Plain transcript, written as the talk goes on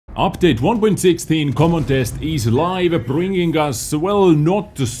Update 1.16 common test is live, bringing us, well,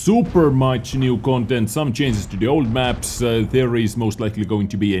 not super much new content, some changes to the old maps. There is most likely going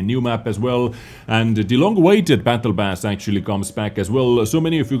to be a new map as well, and the long-awaited Battle Pass actually comes back as well. So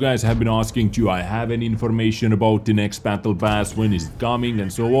many of you guys have been asking, do I have any information about the next Battle Pass, when is it coming,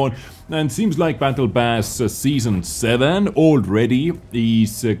 and so on. And seems like Battle Pass Season 7 already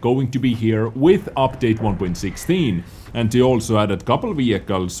is going to be here with Update 1.16. And they also added a couple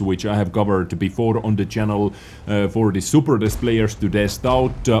vehicles which I have covered before on the channel for the super test players to test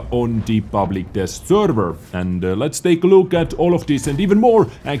out on the public test server. And let's take a look at all of this and even more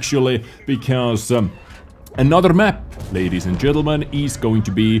actually, because another map, ladies and gentlemen, is going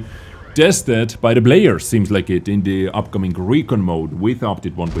to be tested by the players, seems like it, in the upcoming Recon mode with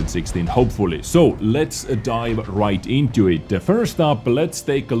Update 1.16, hopefully. So let's dive right into it. First up, let's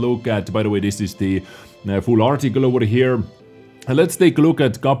take a look at, by the way, this is the full article over here. Let's take a look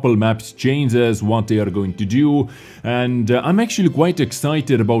at couple maps changes, what they are going to do, and I'm actually quite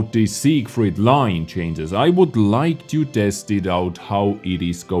excited about the Siegfried line changes. I would like to test it out how it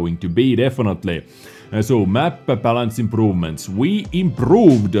is going to be, definitely. So, map balance improvements. We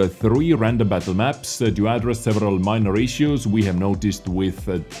improved 3 random battle maps to address several minor issues we have noticed with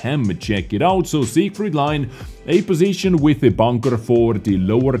them. Check it out. So, Siegfried line, a position with a bunker for the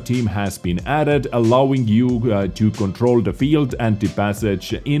lower team has been added, allowing you to control the field and the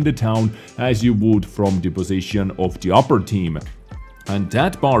passage in the town as you would from the position of the upper team. And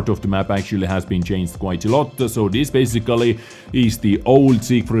that part of the map actually has been changed quite a lot. So this basically is the old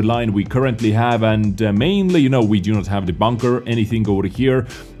Siegfried line we currently have, and mainly, you know, we do not have the bunker, anything over here,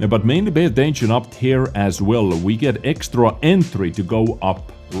 but mainly pay attention up here as well. We get extra entry to go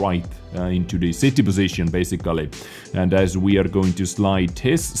up right into the city position basically. And as we are going to slide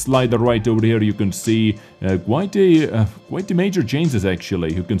this slider right over here, you can see quite a major changes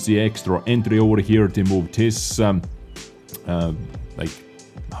actually. You can see extra entry over here to move this like,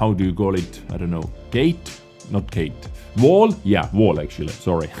 how do you call it? I don't know. Gate? Not gate. Wall? Yeah, wall actually.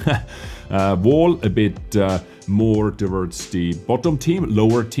 Sorry. Wall a bit more towards the bottom team,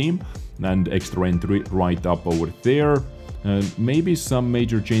 lower team, and extra entry right up over there. Maybe some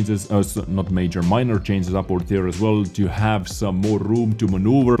major changes, not major, minor changes up over there as well to have some more room to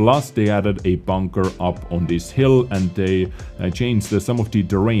maneuver. Plus they added a bunker up on this hill, and they changed some of the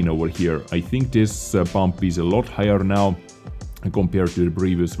terrain over here. I think this bump is a lot higher now compared to the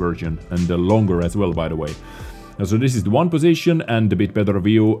previous version, and longer as well, by the way. So this is the one position and a bit better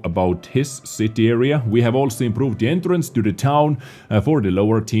view about his city area. We have also improved the entrance to the town for the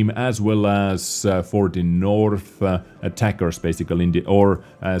lower team, as well as for the north attackers basically,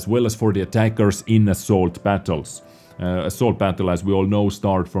 as well as for the attackers in assault battles. Assault battle, as we all know,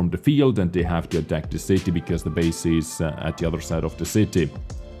 start from the field and they have to attack the city because the base is at the other side of the city,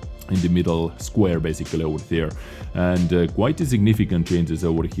 in the middle square basically over there. And quite a significant changes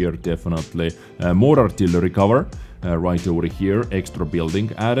over here, definitely. More artillery cover right over here, extra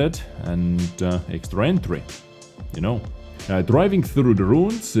building added, and extra entry, you know. Driving through the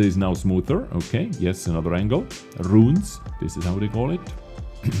ruins is now smoother. Okay, yes, another angle. Ruins, this is how they call it.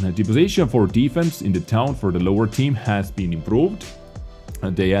 The position for defense in the town for the lower team has been improved.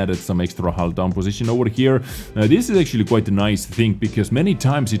 They added some extra hull down position over here. This is actually quite a nice thing, because many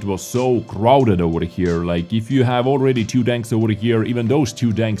times it was so crowded over here. Like, if you have already 2 tanks over here, even those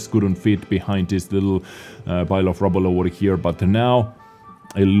 2 tanks couldn't fit behind this little pile of rubble over here. But now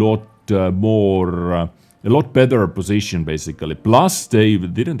a lot more... a lot better position basically. Plus they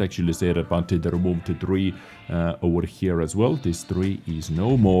didn't actually say that, but they removed the 3 over here as well. This 3 is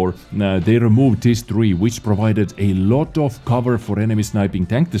no more. They removed this 3, which provided a lot of cover for enemy sniping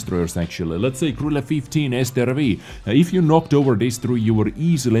tank destroyers actually. Let's say Krule 15 STRV. If you knocked over this 3, you were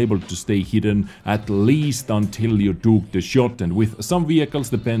easily able to stay hidden at least until you took the shot. And with some vehicles,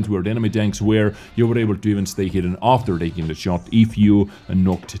 depends where the enemy tanks were, you were able to even stay hidden after taking the shot if you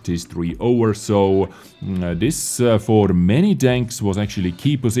knocked this 3 over. So this for many tanks was actually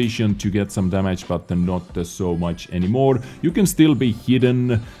key position to get some damage, but not so much anymore. You can still be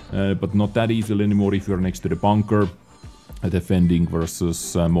hidden, but not that easily anymore if you're next to the bunker, defending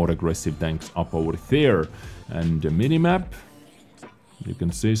versus more aggressive tanks up over there. And the minimap, you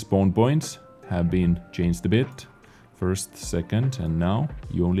can see spawn points have been changed a bit. First, second, and now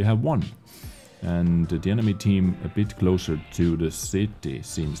you only have 1. And the enemy team a bit closer to the city,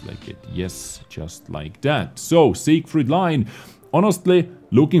 seems like it. Yes, just like that. So, Siegfried line. Honestly,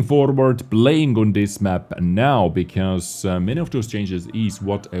 looking forward playing on this map now, because many of those changes is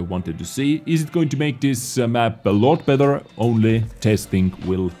what I wanted to see. Is it going to make this map a lot better? Only testing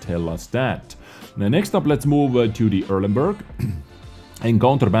will tell us that. Now, next up, let's move to the Erlenberg.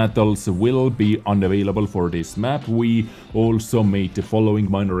 Encounter battles will be unavailable for this map. We also made the following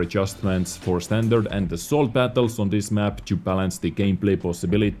minor adjustments for standard and assault battles on this map to balance the gameplay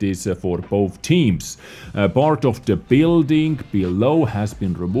possibilities for both teams. Part of the building below has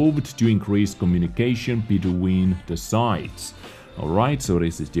been removed to increase communication between the sides. Alright, so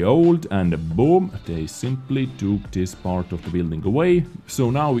this is the old, and boom, they simply took this part of the building away. So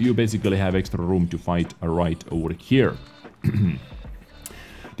now you basically have extra room to fight right over here.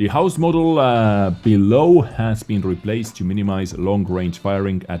 The house model below has been replaced to minimize long-range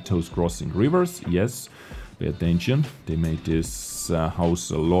firing at those crossing rivers. Yes, pay attention. They made this house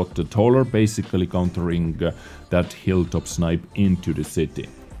a lot taller, basically countering that hilltop snipe into the city.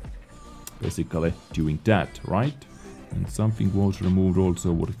 Basically doing that, right? And something was removed also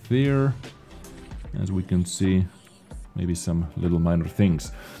over there, as we can see. Maybe some little minor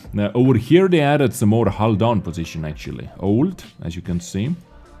things. Now over here they added some more hull down position actually. Old, as you can see.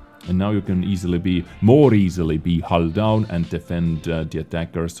 And now you can more easily be hull down and defend the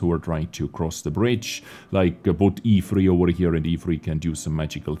attackers who are trying to cross the bridge. Like put E3 over here, and E3 can do some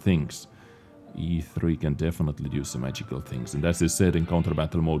magical things. E3 can definitely do some magical things. And as I said, encounter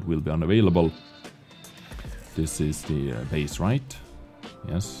battle mode will be unavailable. This is the base, right?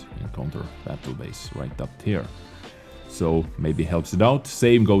 Yes, encounter battle base right up here. So maybe helps it out.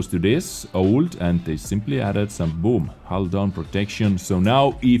 Same goes to this old, and they simply added some boom hull down protection. So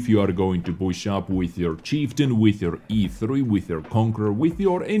now if you are going to push up with your chieftain, with your E3, with your conqueror, with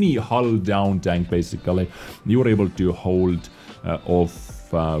your any hull down tank, basically you are able to hold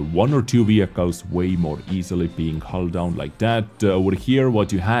off one or two vehicles way more easily being hull down like that. Over here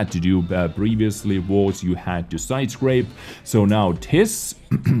what you had to do previously was you had to side scrape. So now this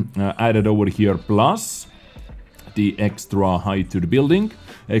added over here, plus the extra height to the building,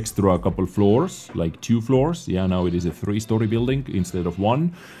 extra couple floors, like 2 floors. Yeah, now it is a 3-story building instead of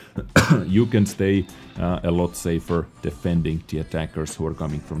 1. You can stay a lot safer defending the attackers who are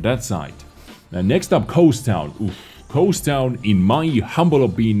coming from that side. Next up, Coast Town. Oof. Coast Town, in my humble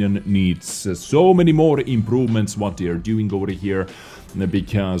opinion, needs so many more improvements what they are doing over here,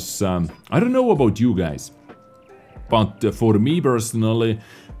 because I don't know about you guys, but for me personally,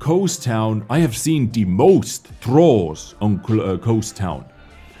 Coast Town, I have seen the most draws on Coast Town.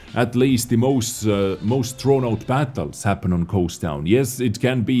 At least the most drawn out battles happen on Coast Town. Yes, it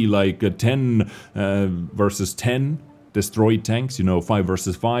can be like a 10 versus 10 destroyed tanks, you know, 5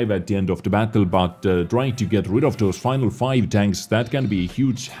 versus 5 at the end of the battle, but trying to get rid of those final 5 tanks, that can be a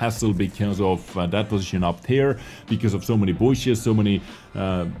huge hassle because of that position up there, because of so many bushes, so many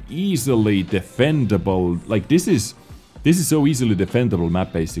easily defendable, like this is so easily defendable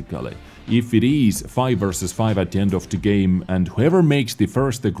map basically. If it is 5 versus 5 at the end of the game, and whoever makes the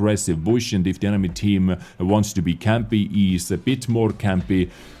first aggressive bush, and if the enemy team wants to be campy, is a bit more campy,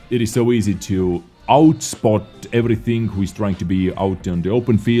 it is so easy to outspot everything who is trying to be out on the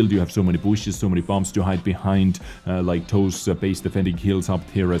open field. You have so many bushes, so many bombs to hide behind, like those base defending hills up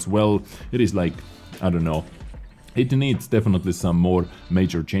here as well. It is like, I don't know. It needs definitely some more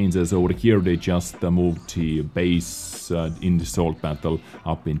major changes. Over here they just moved the base in the assault battle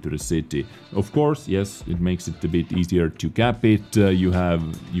up into the city. Of course, yes, it makes it a bit easier to cap it. You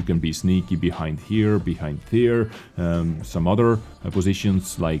can be sneaky behind here, behind there, some other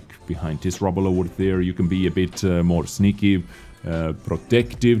positions like behind this rubble over there. You can be a bit more sneaky,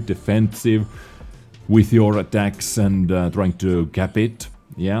 protective, defensive with your attacks and trying to cap it.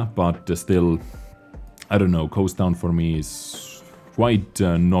 Yeah, but still, I don't know, Coast Town for me is quite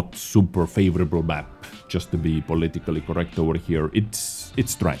not super favorable map, just to be politically correct over here.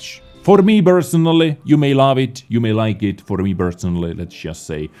 It's trash. For me personally, you may love it, you may like it. For me personally, let's just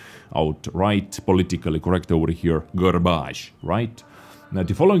say outright politically correct over here, garbage, right? Now,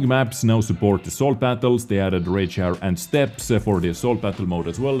 the following maps now support assault battles. They added Redshire and Steps for the assault battle mode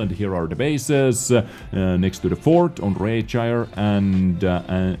as well. And here are the bases next to the fort on Redshire, and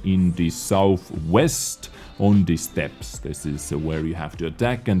in the southwest on the Steps. This is where you have to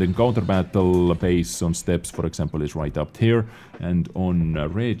attack, and then counter battle base on Steps, for example, is right up here. And on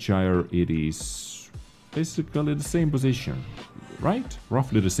Redshire, it is basically the same position, right?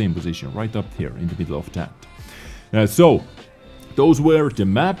 Roughly the same position, right up here in the middle of that. So those were the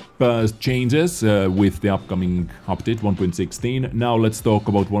map changes with the upcoming update 1.16. Now let's talk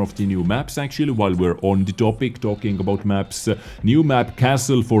about one of the new maps actually, while we're on the topic talking about maps. New Map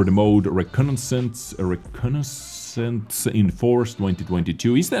Kassel for the mode Reconnaissance Enforced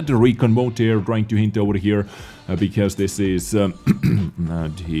 2022. Is that the Recon mode they're trying to hint over here? Because this is the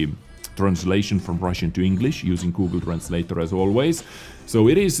translation from Russian to English using Google Translator as always. So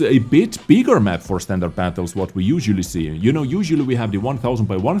it is a bit bigger map for standard battles, what we usually see. You know, usually we have the 1000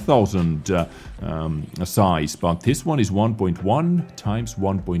 by 1000 size, but this one is 1.1 times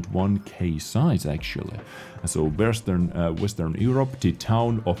 1.1k size actually. So Western Europe, the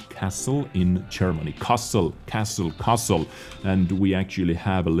town of Kassel in Germany. Kassel, and we actually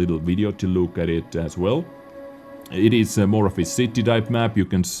have a little video to look at it as well. It is more of a city type map. You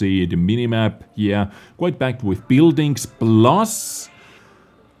can see the mini-map, yeah, quite packed with buildings plus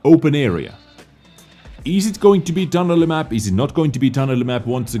open area. Is it going to be tunnel map? Is it not going to be tunnel map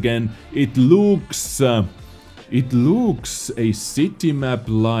once again? It looks a city map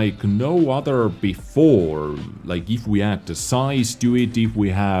like no other before. Like if we add the size to it, if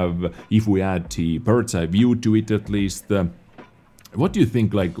we add the bird's eye view to it at least. What do you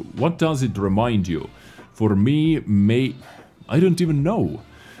think? Like, what does it remind you? For me, I don't even know.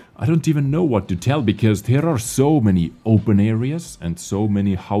 I don't even know what to tell, because there are so many open areas and so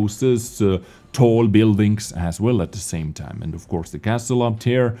many houses, tall buildings as well at the same time. And of course the castle up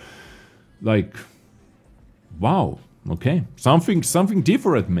there, like, wow, okay, something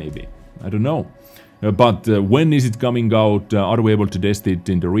different maybe, I don't know. But when is it coming out? Are we able to test it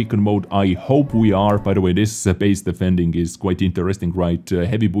in the Recon mode? I hope we are. By the way, this base defending is quite interesting, right?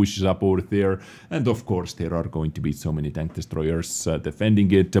 Heavy bushes up over there. And of course, there are going to be so many tank destroyers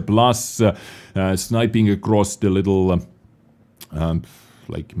defending it. Plus, sniping across the little,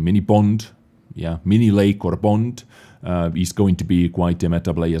 like, mini pond. Yeah, mini lake or pond. Is going to be quite a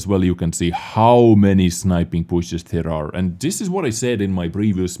meta play as well. You can see how many sniping pushes there are. And this is what I said in my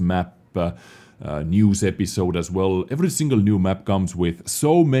previous map news episode as well. Every single new map comes with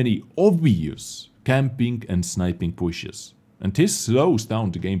so many obvious camping and sniping pushes. And this slows down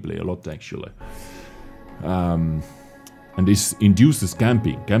the gameplay a lot actually. And this induces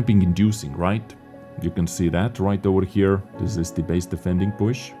camping inducing, right? You can see that right over here. This is the base defending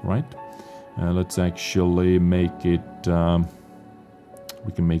push, right? Let's actually make it,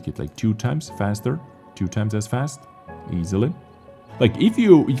 we can make it like 2 times faster, 2 times as fast, easily. Like if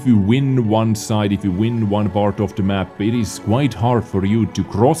you win one side, if you win one part of the map, it is quite hard for you to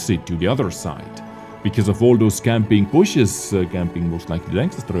cross it to the other side. Because of all those camping pushes, camping most likely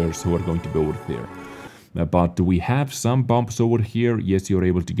tank destroyers who are going to be over there. But we have some bumps over here. Yes, you're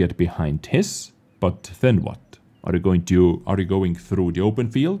able to get behind his, but then what? Are you going through the open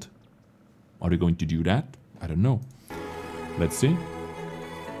field? Are you going to do that? I don't know. Let's see.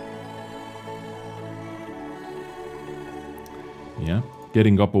 Yeah,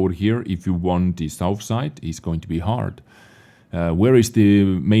 getting up over here, if you want the south side, is going to be hard. Where is the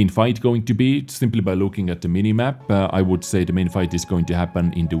main fight going to be? Simply by looking at the mini-map, I would say the main fight is going to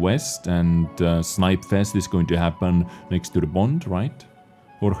happen in the west, and Snipe Fest is going to happen next to the pond, right?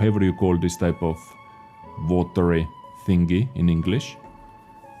 Or however you call this type of watery thingy in English.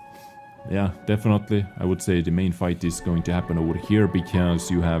 Yeah, definitely. I would say the main fight is going to happen over here, because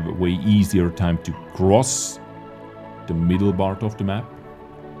you have a way easier time to cross the middle part of the map.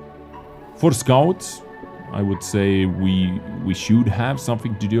 For scouts, I would say we should have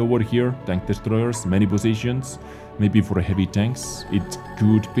something to do over here. Tank destroyers, many positions. Maybe for heavy tanks, it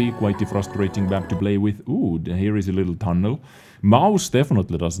could be quite a frustrating map to play with. Ooh, here is a little tunnel. Mouse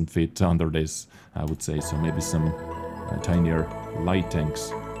definitely doesn't fit under this, I would say. So maybe some tinier light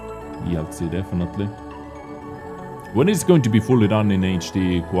tanks. ELC definitely. When it's going to be fully done in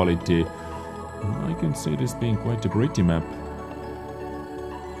HD quality, I can see this being quite a pretty map.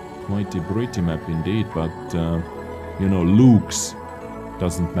 Quite a pretty map indeed, but you know, looks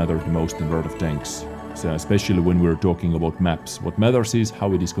doesn't matter the most in World of Tanks. So especially when we're talking about maps. What matters is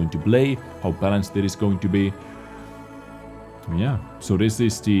how it is going to play, how balanced it is going to be. Yeah, so this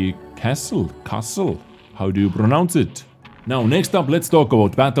is the Kassel. How do you pronounce it? Now, next up, let's talk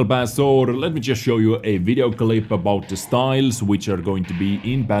about Battle Pass, or let me just show you a video clip about the styles which are going to be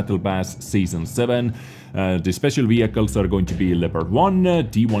in Battle Pass Season 7. The special vehicles are going to be Leopard 1,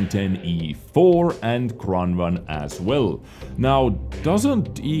 T110 E4 and Crown 1 as well. Now,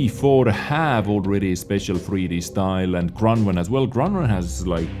 doesn't E4 have already a special 3D style, and Crown 1 as well? Crown 1 has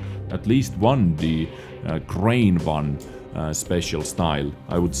like at least one, the Crane 1 special style,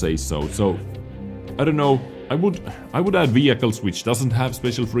 I would say so. So, I don't know. I would add vehicles which doesn't have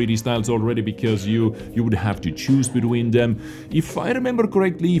special 3D styles already, because you would have to choose between them. If I remember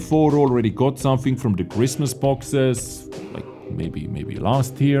correctly, E4 already got something from the Christmas boxes, like maybe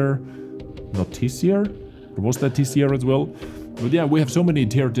last year, not this year, or was that this year as well? But yeah, we have so many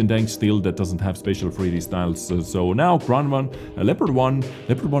tier 10 tanks still that doesn't have special 3D styles. So now Grand 1, Leopard 1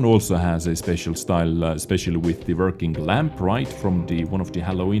 also has a special style, especially with the working lamp, right? From the one of the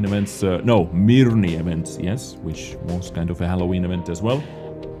Halloween events, no, Mirni events, yes, which was kind of a Halloween event as well.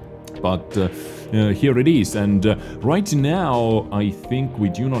 But here it is, and right now I think we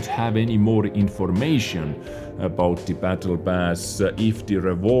do not have any more information about the Battle Pass. If the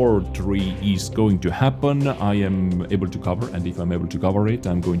reward tree is going to happen, I am able to cover, and if I'm able to cover it,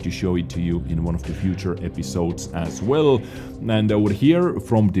 I'm going to show it to you in one of the future episodes as well. And over here,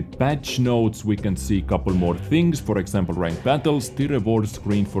 from the patch notes, we can see a couple more things. For example, ranked battles, the reward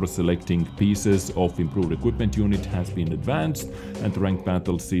screen for selecting pieces of improved equipment unit has been advanced, and the ranked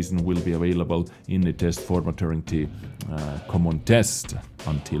battle season will be available in the test format during the common test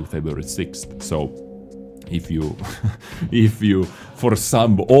until February 6th. So if you for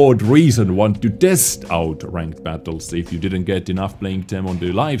some odd reason want to test out ranked battles, if you didn't get enough playing time on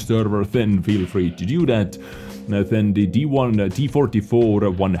the live server, then feel free to do that. Then the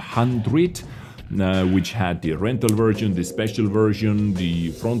T44 100, which had the rental version, the special version, the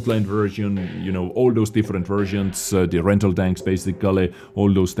frontline version, you know, all those different versions, the rental tanks basically,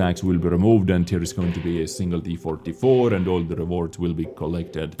 all those tags will be removed, and here is going to be a single T44, and all the rewards will be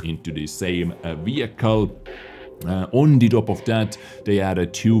collected into the same vehicle. On the top of that, they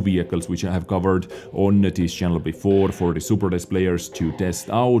added 2 vehicles which I have covered on this channel before for the Super Test players to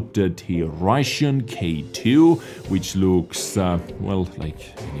test out. The Russian K2, which looks, well,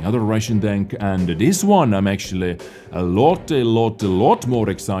 like any other Russian tank, and this one I'm actually a lot more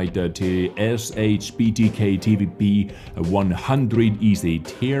excited. The ShPTK-TVP 100 is a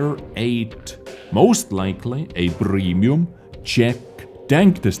tier 8, most likely a premium Czech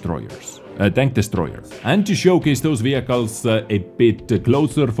tank destroyer. And to showcase those vehicles a bit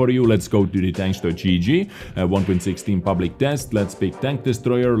closer for you, let's go to the tanks.gg 1.16 public test. Let's pick tank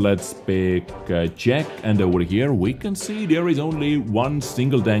destroyer, let's pick Czech, and over here we can see there is only one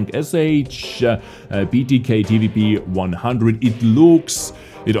single tank, ShPTK-TVP 100.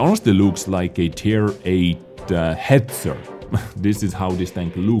 It honestly looks like a tier 8 Hetzer. This is how this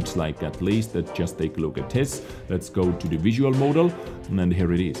tank looks like, at least. Let's just take a look at this. Let's go to the visual model, and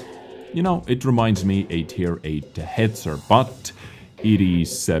here it is. You know, it reminds me a tier 8 Hetzer, but it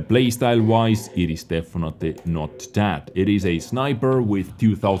is playstyle wise, it is definitely not that. It is a sniper with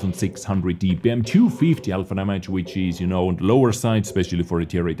 2600 DPM, 250 alpha damage, which is, you know, on the lower side, especially for a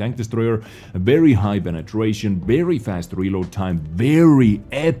tier 8 tank destroyer. Very high penetration, very fast reload time, very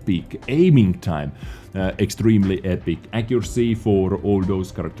epic aiming time. Extremely epic accuracy for all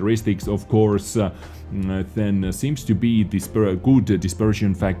those characteristics, of course. Then seems to be good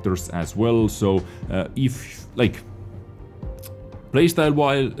dispersion factors as well. So if like playstyle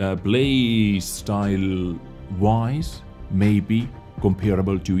wise, maybe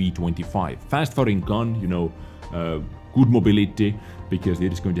comparable to E25. Fast firing gun, you know, good mobility, because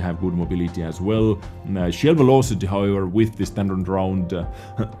it is going to have good mobility as well. Shell velocity, however, with the standard round,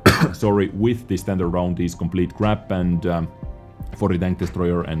 with the standard round is complete crap, and for the tank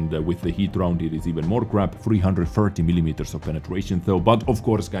destroyer, and with the heat round it is even more crap. 330 millimeters of penetration though. But of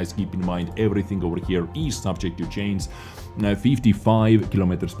course, guys, keep in mind everything over here is subject to change. 55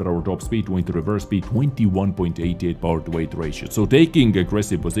 kilometers per hour top speed, 20 reverse speed, 21.88 power to weight ratio. So taking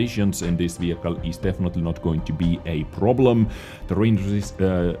aggressive positions in this vehicle is definitely not going to be a problem. The rain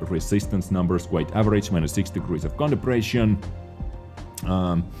resistance numbers quite average, -6 degrees of gun depression.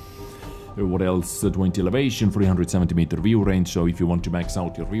 What else? 20 elevation, 370 meter view range. So if you want to max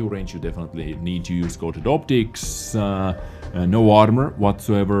out your view range, you definitely need to use coated optics. No armor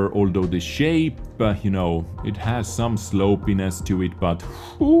whatsoever, although the shape, you know, it has some slopiness to it, but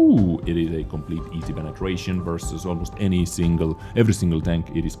it is a complete easy penetration versus almost every single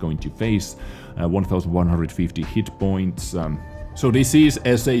tank it is going to face. 1150 hit points. So this is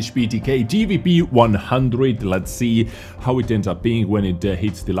ShPTK-TVP 100. Let's see how it ends up being when it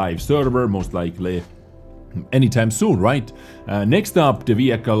hits the live server, most likely anytime soon, right? Next up, the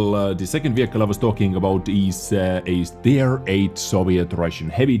vehicle, the second vehicle I was talking about is a tier 8 Soviet Russian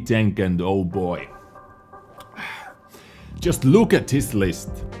heavy tank, and oh boy. Just look at this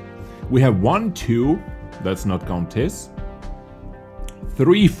list. We have 1, 2, let's not count this,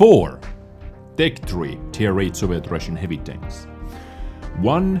 3, 4 Tech 3 tier 8 Soviet Russian heavy tanks.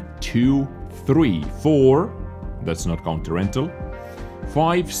 1, 2, 3, 4, let's not count the rental,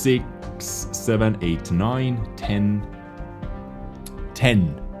 5, 6, 7, 8, 9, 10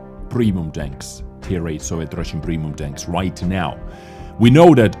 premium tanks, tier 8 Soviet Russian premium tanks right now. We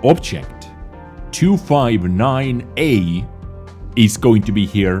know that object 259A is going to be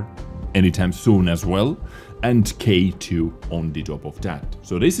here anytime soon as well. and K2 on the top of that.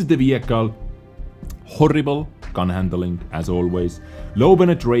 So this is the vehicle. Horrible gun handling, as always. Low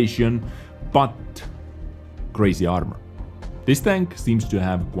penetration, but crazy armor. This tank seems to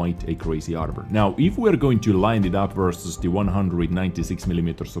have quite a crazy armor. Now, if we're going to line it up versus the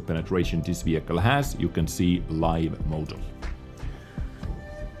 196mm of penetration this vehicle has, you can see live model.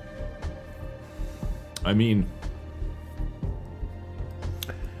 I mean,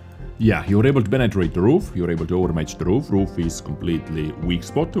 yeah, you're able to penetrate the roof, you're able to overmatch the roof. Roof is completely weak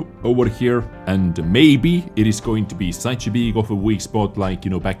spot over here, and maybe it is going to be such a big of a weak spot like, you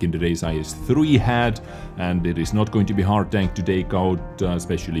know, back in the days IS-3 had, and it is not going to be hard tank to take out,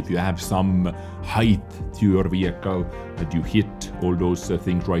 especially if you have some height to your vehicle, that you hit all those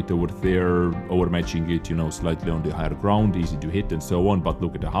things right over there, overmatching it, you know, slightly on the higher ground, easy to hit and so on. But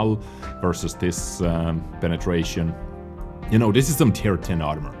look at the hull versus this penetration. You know, this is some tier 10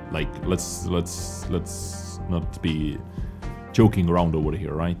 armor. Like, let's not be joking around over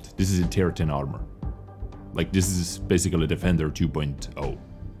here, right? This is a tier 10 armor. Like, this is basically Defender 2.0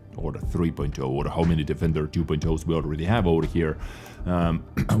 or 3.0, or how many Defender 2.0s we already have over here.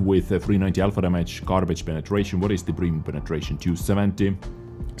 With 390 alpha damage, garbage penetration. What is the premium penetration? 270.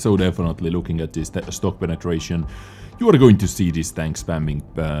 So definitely looking at this stock penetration, you are going to see this tank spamming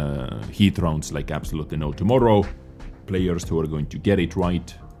heat rounds like absolutely no tomorrow. Players who are going to get it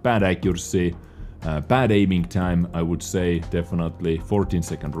right. Bad accuracy, bad aiming time, I would say, definitely.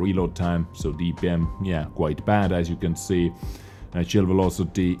 14-second reload time, so DPM, yeah, quite bad, as you can see. Shell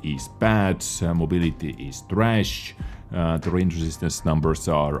velocity is bad, mobility is trash. The range resistance numbers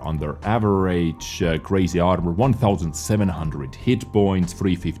are under average. Crazy armor, 1700 hit points,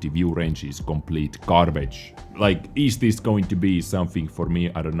 350 view range is complete garbage. Like, is this going to be something for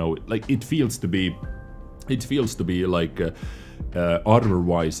me? I don't know. Like, it feels to be like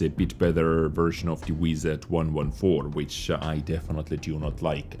armor-wise a bit better version of the VZ114, which I definitely do not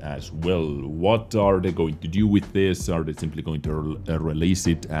like as well. What are they going to do with this? Are they simply going to release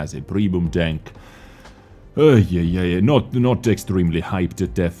it as a premium tank? Not extremely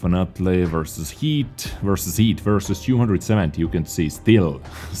hyped, definitely. Versus heat versus 270, you can see still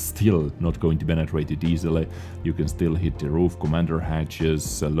not going to penetrate it easily. You can still hit the roof, commander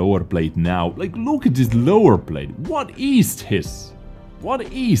hatches, lower plate now. Like, look at this lower plate. What is this? What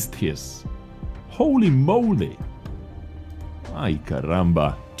is this? Holy moly. Ay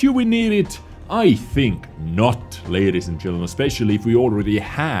caramba. Do we need it? I think not, ladies and gentlemen, especially if we already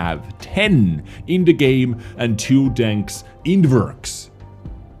have 10 in the game and 2 tanks in the works.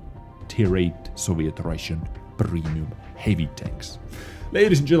 Tier 8 Soviet Russian premium heavy tanks.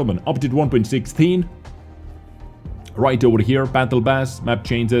 Ladies and gentlemen, update 1.16. Right over here, battle pass, map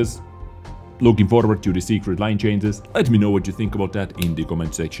changes. Looking forward to the Siegfried line changes. Let me know what you think about that in the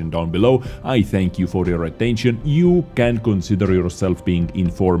comment section down below. I thank you for your attention. You can consider yourself being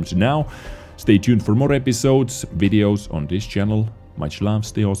informed now. Stay tuned for more episodes, videos on this channel. Much love,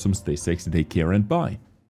 stay awesome, stay sexy, take care, and bye.